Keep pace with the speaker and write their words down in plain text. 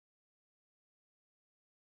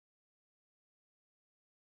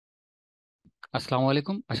আসসালামু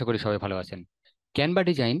আলাইকুম, আশা করি সবাই ভালো আছেন। ক্যানভা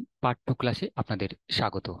ডিজাইন পার্ট 2 ক্লাসে আপনাদের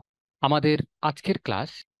স্বাগত। আমাদের আজকের class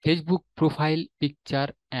Facebook profile picture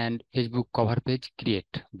and Facebook cover page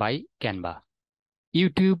create by Canva,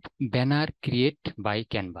 YouTube banner create by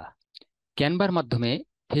Canva. ক্যানভার মাধ্যমে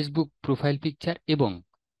ফেসবুক প্রোফাইল পিকচার এবং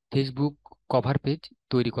ফেসবুক কভার পেজ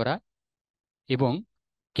তৈরি করা এবং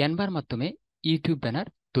ক্যানভার মাধ্যমে ইউটিউব ব্যানার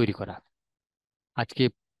তৈরি করা। আজকে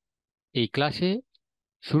এই ক্লাসে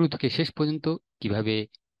শুরু থেকে শেষ পর্যন্ত কিভাবে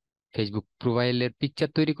ফেসবুক প্রোফাইলের পিকচার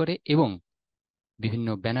তৈরি করে এবং বিভিন্ন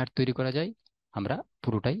ব্যানার তৈরি করা যায় আমরা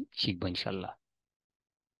পুরোটাই শিখবো ইনশাল্লাহ।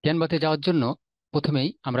 ক্যানভাতে যাওয়ার জন্য প্রথমেই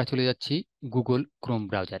আমরা চলে যাচ্ছি গুগল ক্রোম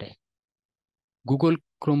ব্রাউজারে। গুগল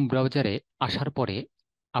ক্রোম ব্রাউজারে আসার পরে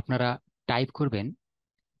আপনারা টাইপ করবেন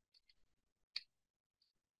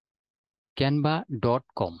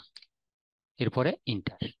canva.com, এরপরে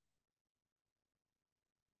ইন্টার।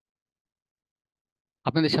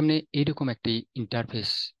 আপনাদের সামনে এইরকম একটি ইন্টারফেস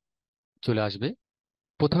চলে আসবে।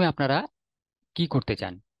 প্রথমে আপনারা কি করতে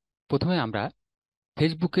চান? প্রথমে আমরা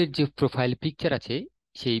ফেসবুকের যে প্রোফাইল পিকচার আছে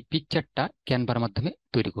সেই পিকচারটা ক্যানভার মাধ্যমে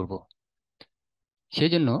তৈরি করব।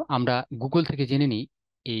 সেই জন্য আমরা গুগল থেকে জেনে নিই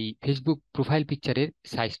এই ফেসবুক প্রোফাইল পিকচারের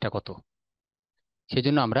সাইজটা কত।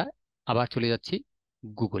 সেজন্য আমরা আবার চলে যাচ্ছি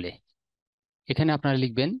গুগলে। এখানে আপনারা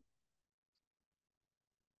লিখবেন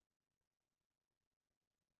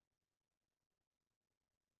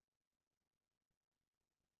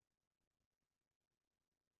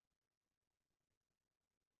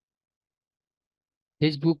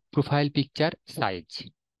ফেসবুক প্রোফাইল পিকচার সাইজ।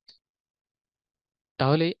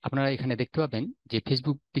 তাহলে আপনারা এখানে দেখতে পাবেন যে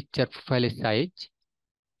ফেসবুক পিকচার প্রোফাইলের সাইজ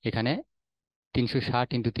এখানে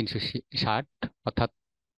 360x360, অর্থাৎ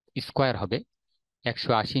স্কোয়ার হবে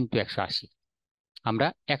 180x180। আমরা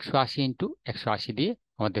 180x180 দিয়ে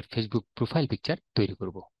আমাদের ফেসবুক প্রোফাইল পিকচার তৈরি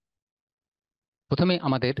করব। প্রথমে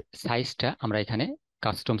আমাদের সাইজটা আমরা এখানে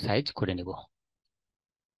কাস্টম সাইজ করে নেব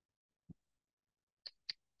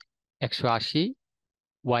 180,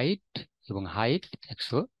 ওয়াইড এবং হাইট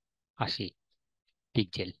 180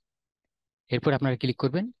 পিক্সেল। এরপর আপনারা ক্লিক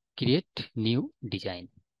করবেন ক্রিয়েট নিউ ডিজাইন।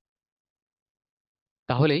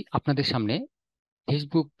 তাহলেই আপনাদের সামনে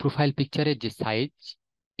ফেসবুক প্রোফাইল পিকচারের যে সাইজ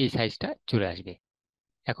এই সাইজটা চলে আসবে।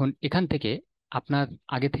 এখন এখান থেকে আপনার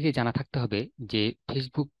আগে থেকে জানা থাকতে হবে যে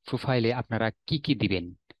ফেসবুক প্রোফাইলে আপনারা কি কি দিবেন।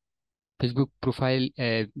 ফেসবুক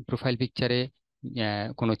প্রোফাইল পিকচারে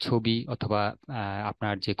কোনো ছবি অথবা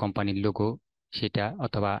আপনার যে কোম্পানির লোগো সেটা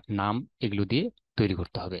অথবা নাম এগুলো দিয়ে তৈরি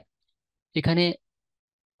করতে হবে। এখানে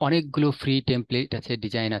অনেকগুলো ফ্রি টেমপ্লেট আছে,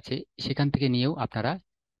 ডিজাইন আছে, সেখান থেকে নিয়েও আপনারা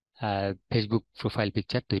ফেসবুক প্রোফাইল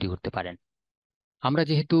পিকচার তৈরি করতে পারেন। আমরা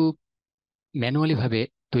যেহেতু ম্যানুয়ালি ভাবে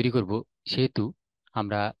তৈরি করব সেহেতু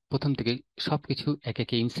আমরা প্রথম থেকে সবকিছু একে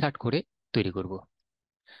একে ইনসার্ট করে তৈরি করব।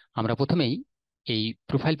 আমরা প্রথমেই এই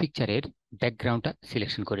প্রোফাইল পিকচারের ব্যাকগ্রাউন্ডটা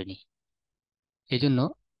সিলেকশন করে নিই। এই জন্য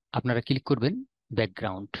আপনারা ক্লিক করবেন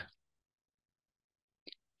ব্যাকগ্রাউন্ড।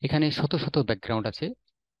 এখানে শত শত ব্যাকগ্রাউন্ড আছে,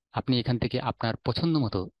 আপনি এখান থেকে আপনার পছন্দ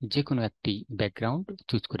মতো যে কোনো একটি ব্যাকগ্রাউন্ড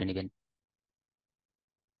চুজ করে নেবেন।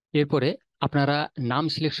 এরপরে আপনারা নাম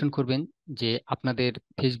সিলেকশন করবেন যে আপনাদের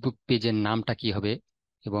ফেসবুক পেজের নামটা কি হবে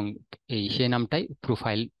এবং সেই নামটাই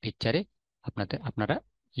প্রোফাইল পিকচারে আপনারা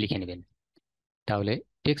লিখে নেবেন। তাহলে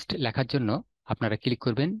টেক্সট লেখার জন্য আপনারা ক্লিক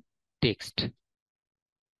করবেন টেক্সট,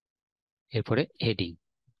 এরপরে হেডিং।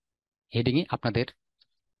 হেডিংয়ে আপনাদের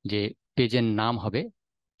যে পেজের নাম হবে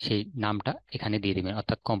সেই নামটা এখানে দিয়ে দিবেন,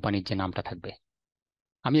 অর্থাৎ কোম্পানির যে নামটা থাকবে।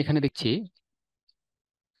 আমি এখানে দেখছি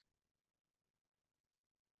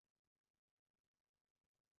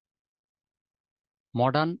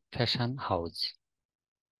মডার্ন ফ্যাশন হাউস।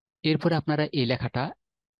 এরপরে আপনারা এই লেখাটা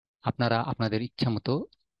আপনারা আপনাদের ইচ্ছা মতো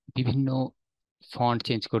বিভিন্ন ফন্ট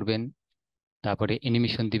চেঞ্জ করবেন, তারপরে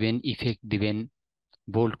অ্যানিমেশন দিবেন, ইফেক্ট দিবেন,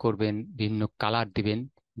 বোল্ড করবেন, বিভিন্ন কালার দিবেন,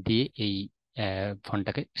 দিয়ে এই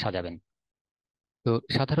ফন্টটাকে সাজাবেন। তো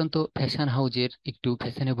সাধারণত ফ্যাশন হাউজের একটু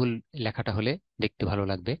ফ্যাশনেবল লেখাটা হলে দেখতে ভালো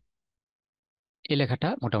লাগবে। এই লেখাটা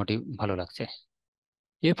মোটামুটি ভালো লাগছে।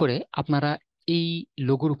 এরপরে আপনারা এই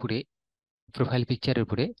লোগোর উপরে, প্রোফাইল পিকচারের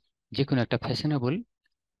উপরে যে কোনো একটা ফ্যাশনেবল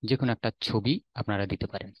যে কোনো একটা ছবি আপনারা দিতে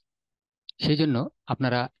পারেন। সেই জন্য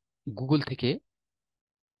আপনারা গুগল থেকে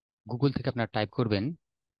আপনারা টাইপ করবেন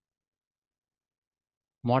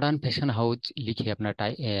মডার্ন ফ্যাশন হাউস, লিখে আপনারা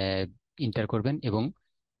ইন্টার করবেন এবং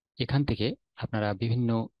এখান থেকে আপনারা বিভিন্ন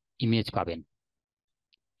ইমেজ পাবেন।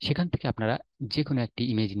 সেখান থেকে আপনারা যে কোনো একটি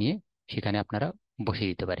ইমেজ নিয়ে সেখানে আপনারা বসিয়ে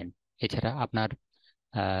দিতে পারেন। এছাড়া আপনার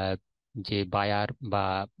আহ, যে বায়ার বা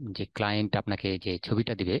যে ক্লায়েন্ট আপনাকে যে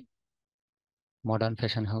ছবিটা দিবে, মডার্ন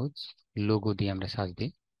ফ্যাশন হাউস লোগো দিয়ে আমরা সার্চ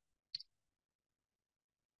দিই,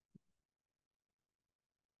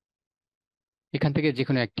 এখান থেকে যে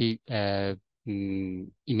কোনো একটি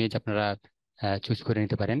ইমেজ আপনারা চুজ করে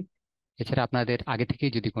নিতে পারেন। এছাড়া আপনাদের আগে থেকে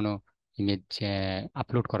যদি কোনো ইমেজ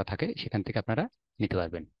আপলোড করা থাকে সেখান থেকে আপনারা নিতে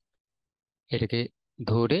পারবেন। এটাকে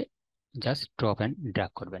ধরে জাস্ট ড্রপ অ্যান্ড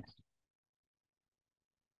ড্র্যাগ করবেন।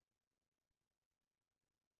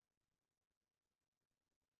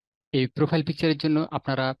 এই প্রোফাইল পিকচারের জন্য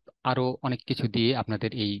আপনারা আরো অনেক কিছু দিয়ে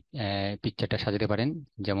আপনাদের এই পিকচারটা সাজাতে পারেন।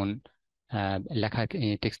 যেমন লেখা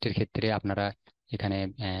টেক্সটের ক্ষেত্রে আপনারা এখানে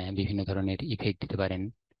বিভিন্ন ধরনের ইফেক্ট দিতে পারেন,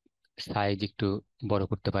 সাইজ একটু বড়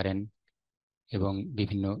করতে পারেন, এবং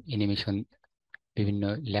বিভিন্ন অ্যানিমেশন, বিভিন্ন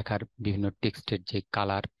লেখার বিভিন্ন টেক্সটের যে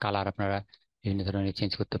কালার কালার আপনারা বিভিন্ন ধরনের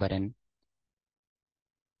চেঞ্জ করতে পারেন।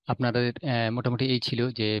 আপনাদের মোটামুটি এই ছিল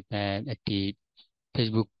যে একটি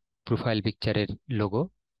ফেসবুক প্রোফাইল পিকচারের লোগো।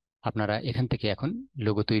 আপনারা এখান থেকে এখন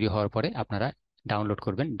লোগো তৈরি হওয়ার পরে আপনারা ডাউনলোড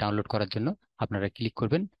করবেন। ডাউনলোড করার জন্য আপনারা ক্লিক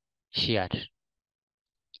করবেন শেয়ার।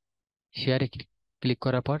 শেয়ারে ক্লিক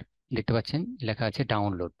করার পর দেখতে পাচ্ছেন লেখা আছে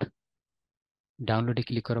ডাউনলোড। ডাউনলোডে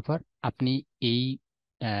ক্লিক করার পর আপনি এই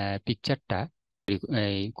পিকচারটা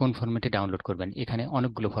কোন ফরম্যাটে ডাউনলোড করবেন। এখানে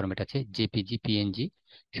অনেকগুলো ফরম্যাট আছে, জেপিজি, পিএনজি।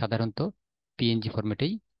 সাধারণত পিএনজি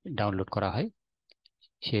ফরম্যাটেই ডাউনলোড করা হয়,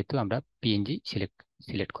 সেহেতু আমরা পিএনজি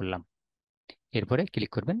সিলেক্ট করলাম। এরপরে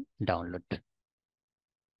ক্লিক করবেন ডাউনলোড।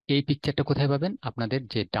 এই পিকচারটা কোথায় পাবেন? আপনাদের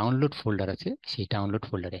যে ডাউনলোড ফোল্ডার আছে সেই ডাউনলোড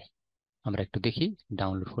ফোল্ডারে। আমরা একটু দেখি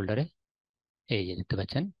ডাউনলোড ফোল্ডারে। এই যে দেখতে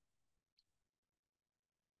পাচ্ছেন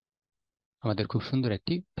আমাদের খুব সুন্দর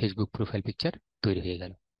একটি ফেসবুক প্রোফাইল পিকচার তৈরি হয়ে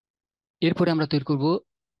গেল। এরপরে আমরা তৈরি করব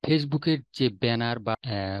ফেসবুকের যে ব্যানার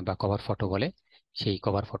বা কভার ফটো বলে, সেই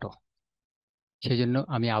কভার ফটো। সেই জন্য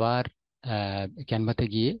আমি আবার ক্যানভাতে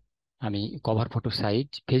গিয়ে আমি কভার ফটো সাইজ,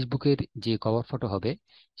 ফেসবুকের যে কভার ফটো হবে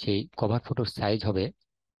সেই কভার ফটোর সাইজ হবে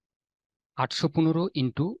 815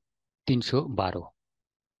 × 312,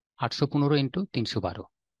 815 × 312,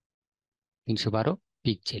 312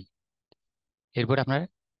 পিক্সেল। এরপর আপনারা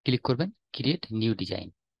ক্লিক করবেন ক্রিয়েট নিউ ডিজাইন।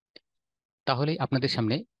 তাহলে আপনাদের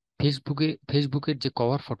সামনে ফেসবুকের যে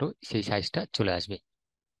কভার ফটো সেই সাইজটা চলে আসবে।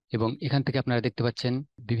 এবং এখান থেকে আপনারা দেখতে পাচ্ছেন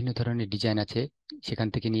বিভিন্ন ধরনের ডিজাইন আছে, সেখান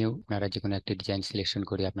থেকে নিয়েও আপনারা যে কোনো একটা ডিজাইন সিলেকশন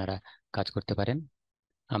করে আপনারা কাজ করতে পারেন।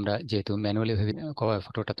 আমরা যেহেতু ম্যানুয়ালি ভাবে কভার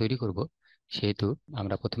ফটোটা তৈরি করব, সেহেতু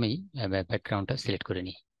আমরা প্রথমেই ব্যাকগ্রাউন্ডটা সিলেক্ট করে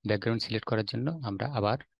নিই। ব্যাকগ্রাউন্ড সিলেক্ট করার জন্য আমরা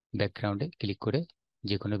আবার ব্যাকগ্রাউন্ডে ক্লিক করে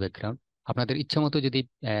যে কোনো ব্যাকগ্রাউন্ড আপনাদের ইচ্ছা মতো যদি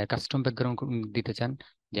কাস্টম ব্যাকগ্রাউন্ড দিতে চান,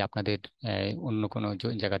 যে আপনাদের অন্য কোনো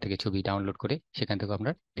জায়গা থেকে ছবি ডাউনলোড করে সেখান থেকে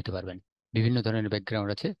আপনারা দিতে পারবেন। বিভিন্ন ধরনের ব্যাকগ্রাউন্ড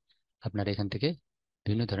আছে, আপনারা এখান থেকে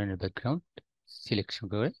বিভিন্ন ধরনের ব্যাকগ্রাউন্ড সিলেকশন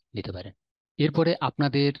করে দিতে পারেন। এরপরে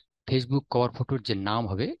আপনাদের ফেসবুক কভার ফটোর যে নাম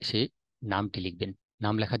হবে সেই নামটি লিখবেন।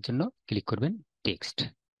 নাম লেখার জন্য ক্লিক করবেন টেক্সট।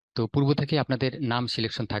 তো পূর্ব থেকে আপনাদের নাম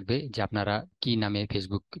সিলেকশন থাকবে যে আপনারা কি নামে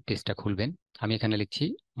ফেসবুক পেজটা খুলবেন। আমি এখানে লিখছি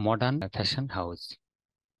modern fashion house.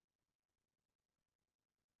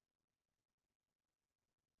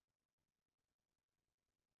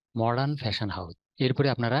 Modern fashion house. এরপরে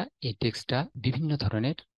আপনারা এই টেক্সটটা বিভিন্ন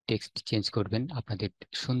ধরনের টেক্সট চেঞ্জ করবেন আপনাদের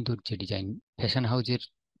সুন্দর যে ডিজাইন, ফ্যাশন হাউজের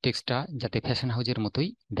টেক্সটটা যাতে ফ্যাশন হাউজের মতোই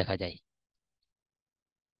দেখা যায়।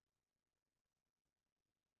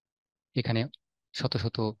 এখানে শত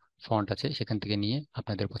শত ফন্ট আছে, সেখান থেকে নিয়ে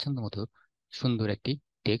আপনাদের পছন্দ মতো সুন্দর একটি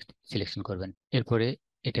টেক্সট সিলেকশন করবেন। এরপরে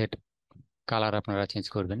এটার কালার আপনারা চেঞ্জ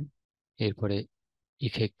করবেন। এরপরে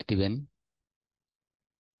ইফেক্ট দিবেন।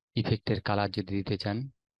 ইফেক্টের কালার যদি দিতে চান,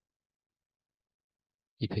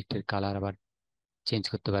 ইফেক্টের কালার আবার চেঞ্জ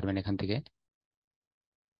করতে পারবেন এখান থেকে।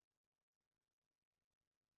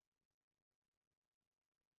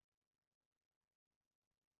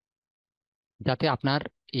 যাতে আপনার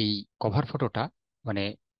এই কভার ফটোটা মানে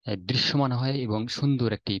দৃশ্যমান হয় এবং সুন্দর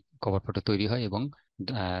একটি কভার ফটো তৈরি হয়, এবং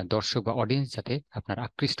দর্শক বা অডিয়েন্স যাতে আপনার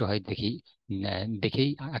আকৃষ্ট হয়, দেখেই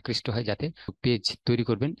আকৃষ্ট হয়, যাতে পেজ তৈরি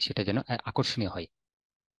করবেন সেটা যেন আকর্ষণীয় হয়।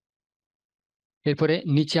 এরপরে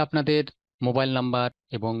নিচে আপনাদের মোবাইল নাম্বার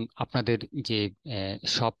এবং আপনাদের যে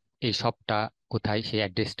শপ, এই শপটা কোথায় সেই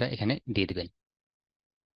অ্যাড্রেসটা এখানে দিয়ে দিবেন।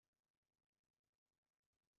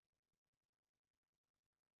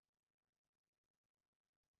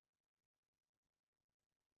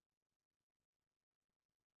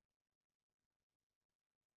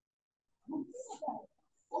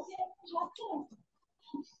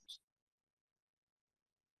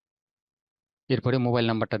 এরপরে মোবাইল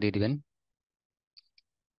নাম্বারটা দিয়ে দিবেন।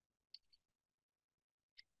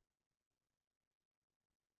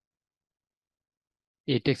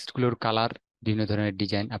 এই টেক্সটগুলোর কালার, বিভিন্ন ধরনের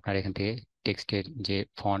ডিজাইন আপনার এখান থেকে টেক্সটের যে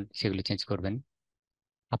ফন্ট সেগুলো চেঞ্জ করবেন।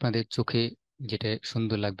 আপনাদের চোখে যেটা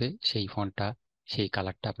সুন্দর লাগবে সেই ফন্টটা, সেই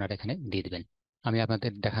কালারটা আপনারা এখানে দিয়ে দিবেন। আমি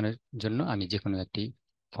আপনাদের দেখানোর জন্য আমি যে কোনো একটি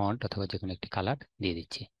ফন্ট অথবা যে কোনো একটি কালার দিয়ে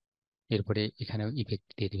দিচ্ছি। এরপরে এখানেও ইফেক্ট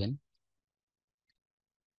দিয়ে দিবেন।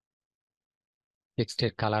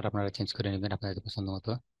 টেক্সটের কালার আপনারা চেঞ্জ করে নেবেন আপনাদের পছন্দ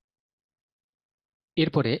মতো।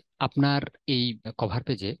 এরপরে আপনার এই কভার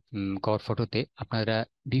পেজে, কভার ফটোতে আপনারা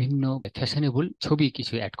বিভিন্ন ফ্যাশনেবল ছবি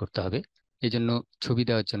কিছু অ্যাড করতে হবে। এই জন্য ছবি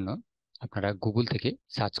দেওয়ার জন্য আপনারা গুগল থেকে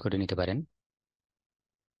সার্চ করে নিতে পারেন।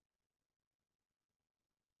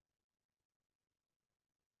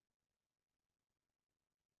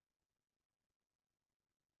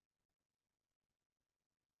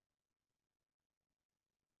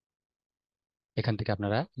 এখান থেকে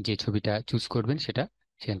আপনারা যে ছবিটা চুজ করবেন সেটা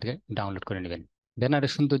সেখান থেকে ডাউনলোড করে নেবেন।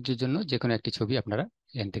 ব্যানারের সৌন্দর্যের জন্য যে কোনো একটি ছবি আপনারা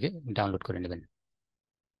এখান থেকে ডাউনলোড করে নেবেন।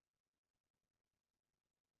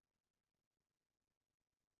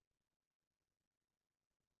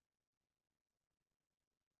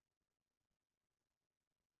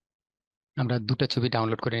 আমরা দুটো ছবি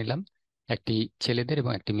ডাউনলোড করে নিলাম, একটি ছেলেদের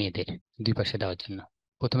এবং একটি মেয়েদের, দুই পাশে দেওয়ার জন্য।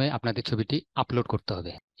 প্রথমে আপনাদের ছবিটি আপলোড করতে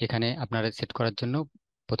হবে। এখানে আপনারা সেট করার জন্য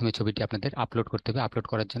প্রথমে ছবিটি আপনাদের আপলোড করতে হবে। আপলোড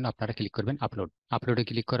করার জন্য আপনারা ক্লিক করবেন আপলোড। আপলোডে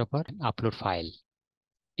ক্লিক করার পর আপলোড ফাইল।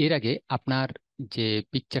 এর আগে আপনার যে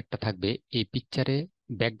পিকচারটা থাকবে এই পিকচারে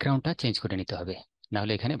ব্যাকগ্রাউন্ডটা চেঞ্জ করে নিতে হবে,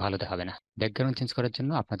 নাহলে এখানে ভালো দেখাবে না। ব্যাকগ্রাউন্ড চেঞ্জ করার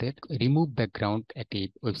জন্য আপনাদের রিমুভ ব্যাকগ্রাউন্ড একটি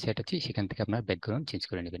ওয়েবসাইট আছে, সেখান থেকে আপনার ব্যাকগ্রাউন্ড চেঞ্জ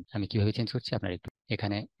করে নেবেন। আমি কিভাবে চেঞ্জ করছি আপনারা একটু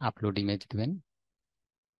এখানে আপলোড ইমেজ দিবেন,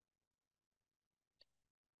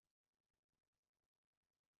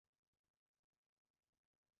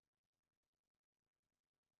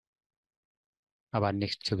 আবার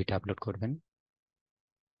নেক্সট ছবিটা আপলোড করবেন।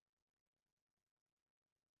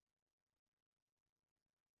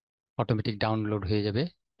 অটোমেটিক ডাউনলোড হয়ে যাবে।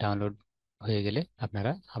 ডাউনলোড হয়ে গেলে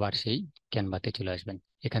আপনারা আবার সেই ক্যানভাতে চলে আসবেন।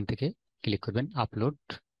 এখান থেকে ক্লিক করবেন upload,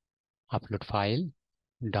 upload file,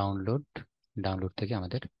 download. Download থেকে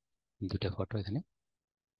আমাদের দুটো ফটো এখানে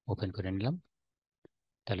ওপেন করে নিলাম।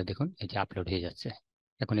 তাহলে দেখুন এই যে আপলোড হয়ে যাচ্ছে।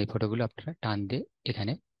 এখন এই ফটোগুলো আপনারা টান দিয়ে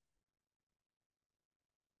এখানে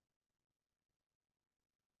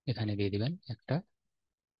এখানে দিয়ে দিবেন একটা,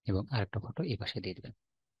 এবং আরেকটা ফটো এই পাশে দিয়ে দিবেন।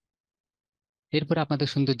 এরপরে আপনাদের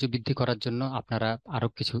সৌন্দর্য বৃদ্ধি করার জন্য আপনারা আরো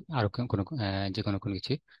কোনো যে কোনো কোনো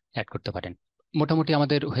কিছু অ্যাড করতে পারেন। মোটামুটি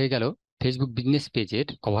আমাদের হয়ে গেল ফেসবুক বিজনেস পেজের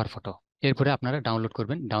কভার ফটো। এরপরে আপনারা ডাউনলোড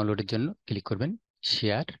করবেন। ডাউনলোডের জন্য ক্লিক করবেন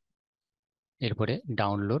শেয়ার, এরপরে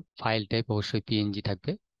ডাউনলোড, ফাইল টাইপ অবশ্যই পিএনজি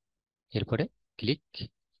থাকবে। এরপরে ক্লিক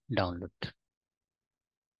ডাউনলোড।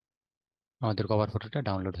 আমাদের কভার ফটোটা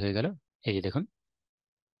ডাউনলোড হয়ে গেল। এই যে দেখুন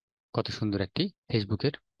কত সুন্দর একটি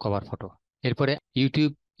ফেসবুকের কভার ফটো। এরপরে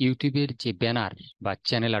ইউটিউবের যে ব্যানার বা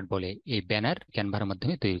চ্যানেল আর্ট বলে, এই ব্যানার ক্যানভার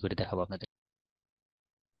মাধ্যমে তৈরি করে দেখাবো আপনাদের।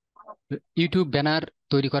 ইউটিউব ব্যানার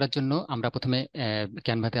তৈরি করার জন্য আমরা প্রথমে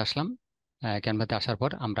ক্যানভাতে আসলাম। ক্যানভাতে আসার পর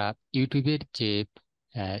আমরা ইউটিউবের যে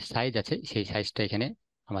সাইজ আছে সেই সাইজটা এখানে,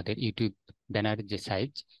 আমাদের ইউটিউব ব্যানারের যে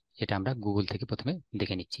সাইজ এটা আমরা গুগল থেকে প্রথমে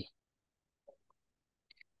দেখে নিচ্ছি।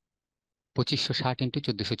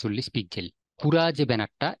 2560x1440 pixel. পুরা যে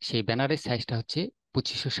ব্যানারটা সেই ব্যানারের সাইজটা হচ্ছে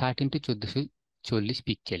 2560x1440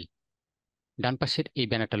 পিক্সেল। ডান পাশের এই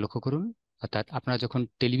ব্যানারটা লক্ষ্য করুন, অর্থাৎ আপনারা যখন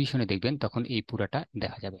টেলিভিশনে দেখবেন তখন এই পুরাটা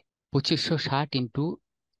দেখা যাবে।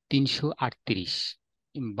 2560x338,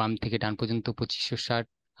 বাম থেকে ডান পর্যন্ত 2560,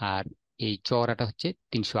 আর এই চওড়াটা হচ্ছে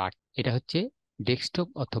 308। এটা হচ্ছে ডেস্কটপ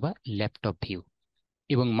অথবা ল্যাপটপ ভিউ।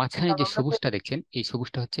 এবং মাঝখানে যে সবুজটা দেখছেন এই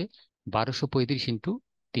সবুজটা হচ্ছে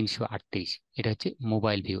 1235x338। এটা হচ্ছে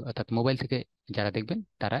মোবাইল ভিউ, অর্থাৎ মোবাইল থেকে যারা দেখবেন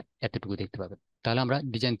তারা এতটুকু দেখতে পাবেন। তাহলে আমরা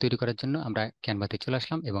ডিজাইন তৈরি করার জন্য আমরা ক্যানভাতে চলে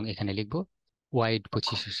আসলাম এবং এখানে লিখব ওয়াইড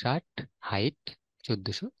 2560, হাইট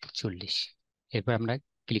 1440। এরপর আমরা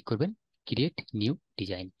ক্লিক করবেন ক্রিয়েট নিউ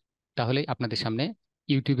ডিজাইন। তাহলে আপনাদের সামনে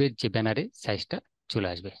ইউটিউবের যে ব্যানারে সাইজটা চলে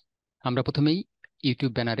আসবে। আমরা প্রথমেই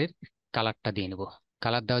ইউটিউব ব্যানারের কালারটা দিয়ে নেব।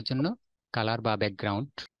 কালার দেওয়ার জন্য কালার বা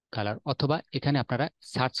ব্যাকগ্রাউন্ড কালার, অথবা এখানে আপনারা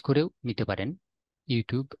সার্চ করেও নিতে পারেন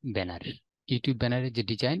ইউটিউব ব্যানার। ইউটিউব ব্যানারের যে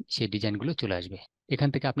ডিজাইন সেই ডিজাইনগুলো চলে আসবে। এখান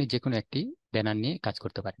থেকে আপনি যে কোনো একটি ব্যানার নিয়ে কাজ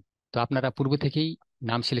করতে পারেন। তো আপনারা পূর্ব থেকেই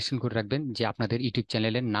নাম সিলেকশন করে রাখবেন যে আপনাদের ইউটিউব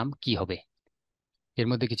চ্যানেলের নাম কি হবে। এর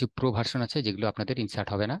মধ্যে কিছু প্রো ভার্সন আছে যেগুলো আপনাদের ইনসার্ট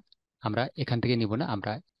হবে না, আমরা এখান থেকে নিব না।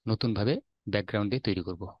 আমরা নতুনভাবে ব্যাকগ্রাউন্ড দিয়ে তৈরি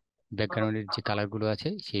করব। ব্যাকগ্রাউন্ডের যে কালারগুলো আছে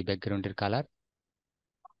সেই ব্যাকগ্রাউন্ডের কালার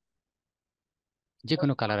যে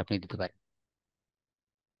কোনো কালার আপনি দিতে পারেন।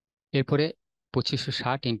 এরপরে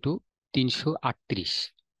 2560x338,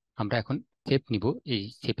 আমরা এখন শেপ নিব। এই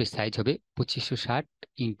শেপের সাইজ হবে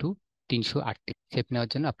 2560x338। শেপ নেওয়ার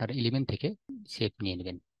জন্য আপনারা এলিমেন্ট থেকে শেপ নিয়ে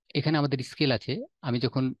নেবেন। এখানে আমাদের স্কেল আছে। আমি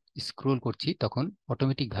যখন স্ক্রোল করছি তখন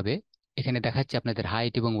অটোমেটিক ভাবে এখানে দেখাচ্ছে আপনাদের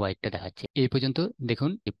হাইট এবং ওয়াইডটা দেখাচ্ছে। এই পর্যন্ত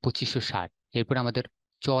দেখুন 2560। এরপর আমাদের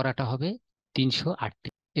চওড়াটা হবে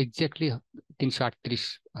 338। এক্স্যাক্টলি 338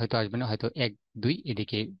 হয়তো আসবে না, হয়তো 1 2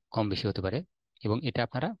 এদিকে কম বেশি হতে পারে, এবং এটা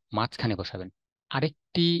আপনারা মাঝখানে বসাবেন।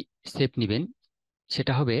 আরেকটি শেপ নিবেন,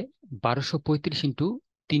 সেটা হবে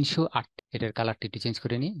 1235x308। এটার কালারটা একটু চেঞ্জ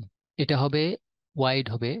করে নিই। এটা হবে ওয়াইড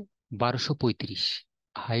হবে 1235,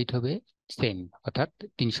 হাইট হবে সেম অর্থাৎ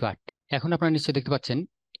 308। এখন আপনারা নিশ্চয়ই দেখতে পাচ্ছেন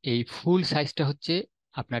এই ফুল সাইজটা হচ্ছে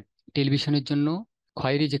আপনার টেলিভিশনের জন্য,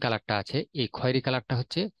 খয়েরি যে কালারটা আছে এই খয়েরি কালারটা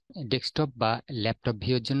হচ্ছে ডেস্কটপ বা ল্যাপটপ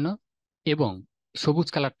ভিউর জন্য, এবং সবুজ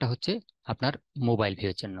কালারটা হচ্ছে আপনার মোবাইল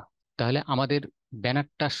ভিউর জন্য। তাহলে আমাদের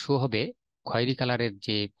ব্যানারটা শো হবে খয়েরি কালারের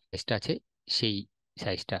যে সাইজটা আছে সেই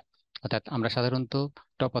সাইজটা, অর্থাৎ আমরা সাধারণত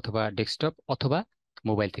টপ অথবা ডেস্কটপ অথবা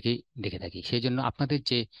মোবাইল থেকেই দেখে থাকি। সেই জন্য আপনাদের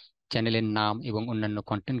যে চ্যানেলের নাম এবং অন্যান্য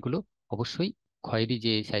কন্টেন্টগুলো অবশ্যই খয়েরি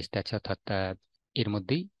যে সাইজটা আছে অর্থাৎ এর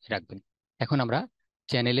মধ্যেই রাখবেন। এখন আমরা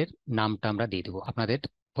চ্যানেলের নামটা আমরা দিয়ে দেবো, আপনাদের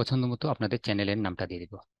পছন্দ মতো আপনাদের চ্যানেলের নামটা দিয়ে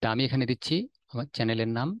দেবো। তা আমি এখানে দিচ্ছি আমার চ্যানেলের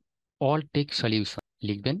নাম অল টেক সলিউশন,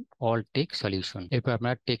 লিখবেন অল টেক সলিউশন। এরপর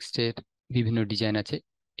আপনার টেক্সটের বিভিন্ন ডিজাইন আছে,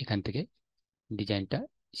 এখান থেকে ডিজাইনটা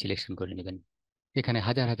সিলেকশন করে নেবেন। এখানে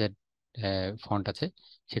হাজার হাজার ফন্ট আছে,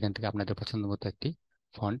 সেখান থেকে আপনাদের পছন্দ মতো একটি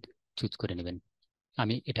ফন্ট চুজ করে নেবেন।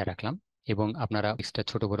 আমি এটা রাখলাম, এবং আপনারা টেক্সটটা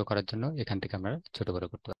ছোট বড় করার জন্য এখান থেকে আপনারা ছোট বড়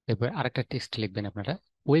করতে পারেন। এরপর আরেকটা টেক্সট লিখবেন আপনারা,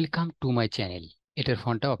 ওয়েলকাম টু মাই চ্যানেল। এটার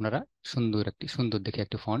ফন্টটাও আপনারা সুন্দর দেখে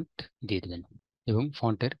একটি ফন্ট দিয়ে দেবেন, এবং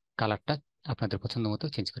ফন্টের কালারটা আপনাদের পছন্দ মতো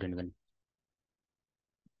চেঞ্জ করে নেবেন।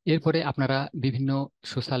 এরপরে আপনারা বিভিন্ন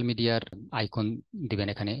সোশ্যাল মিডিয়ার আইকন দিবেন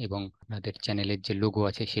এখানে, এবং আপনাদের চ্যানেলের যে লোগো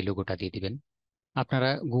আছে সেই লোগোটা দিয়ে দিবেন। আপনারা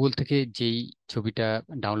গুগল থেকে যেই ছবিটা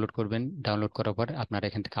ডাউনলোড করবেন, ডাউনলোড করার পর আপনারা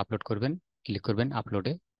এখান থেকে আপলোড করবেন, ক্লিক করবেন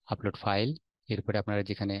আপলোডে, আপলোড ফাইল। এরপরে আপনারা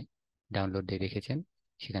যেখানে ডাউনলোড দিয়ে রেখেছেন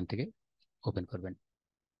সেখান থেকে ওপেন করবেন।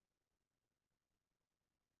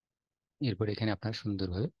 এরপরে এখানে আপনারা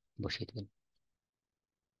সুন্দরভাবে বসিয়ে দেবেন।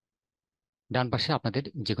 ডান পাশে আপনাদের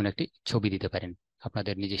যে কোনো একটি ছবি দিতে পারেন,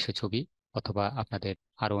 আপনাদের নিজস্ব ছবি অথবা আপনাদের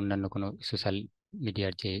আরো অন্যান্য কোনো সোশ্যাল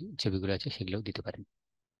মিডিয়ার যে ছবিগুলো আছে সেগুলো দিতে পারেন।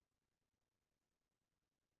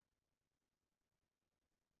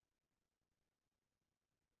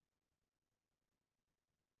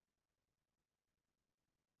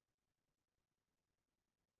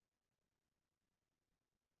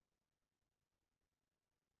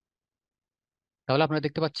 তাহলে আপনারা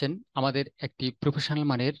দেখতে পাচ্ছেন আমাদের একটি প্রফেশনাল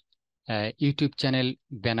মানের ইউটিউব চ্যানেল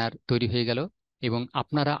ব্যানার তৈরি হয়ে গেল, এবং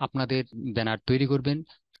আপনারা আপনাদের ব্যানার তৈরি করবেন,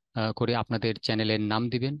 করে আপনাদের চ্যানেলের নাম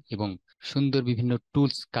দিবেন, এবং সুন্দর বিভিন্ন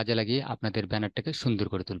টুলস কাজে লাগিয়ে আপনাদের ব্যানারটাকে সুন্দর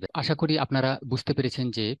করে তুলবেন। আশা করি আপনারা বুঝতে পেরেছেন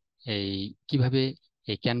যে এই কিভাবে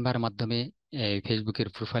এই ক্যানভার মাধ্যমে ফেসবুকের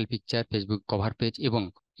profile picture, Facebook cover page এবং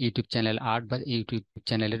ইউটিউব চ্যানেল আর্ট বা ইউটিউব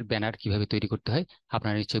চ্যানেলের ব্যানার কিভাবে তৈরি করতে হয়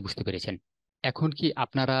আপনারা নিশ্চয়ই বুঝতে পেরেছেন। এখন কি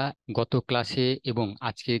আপনারা গত ক্লাসে এবং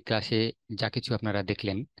আজকের ক্লাসে যা কিছু আপনারা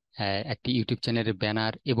দেখলেন, একটি ইউটিউব চ্যানেলের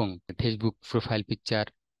ব্যানার এবং Facebook profile picture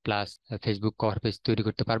plus Facebook cover page তৈরি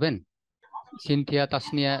করতে পারবেন? সিনথিয়া,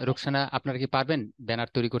 তাসনিয়া, রুকসানা, আপনারা কি পারবেন ব্যানার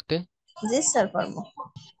তৈরি করতে? জি স্যার, পারবো।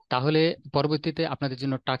 তাহলে পরবর্তীতে আপনাদের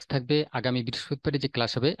জন্য টাস্ক থাকবে, আগামী বৃহস্পতিবারে যে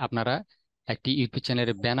ক্লাস হবে আপনারা একটি ইউটিউব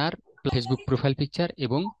চ্যানেলের ব্যানার, ফেসবুক প্রোফাইল পিকচার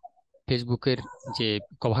এবং ফেসবুকের যে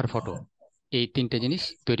কভার ফটো, এই তিনটে জিনিস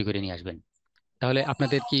তৈরি করে নিয়ে আসবেন। তাহলে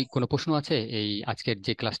আপনাদের কি কোনো প্রশ্ন আছে এই আজকের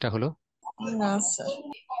যে ক্লাসটা হলো? না স্যার।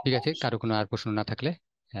 ঠিক আছে, কারো কোনো আর প্রশ্ন না থাকলে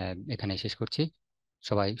এখানে শেষ করছি।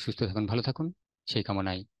 সবাই সুস্থ থাকুন, ভালো থাকুন, সেই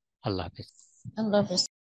কামনায় আল্লাহ হাফেজ। আল্লাহ হাফেজ।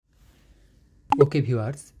 Okay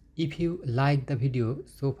viewers, if you like the video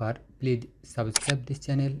so far, please subscribe this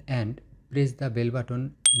channel and press the bell button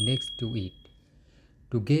next to it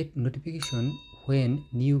to get notification when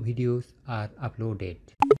new videos are uploaded.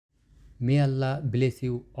 May Allah bless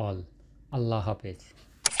you all. Allah Hafiz.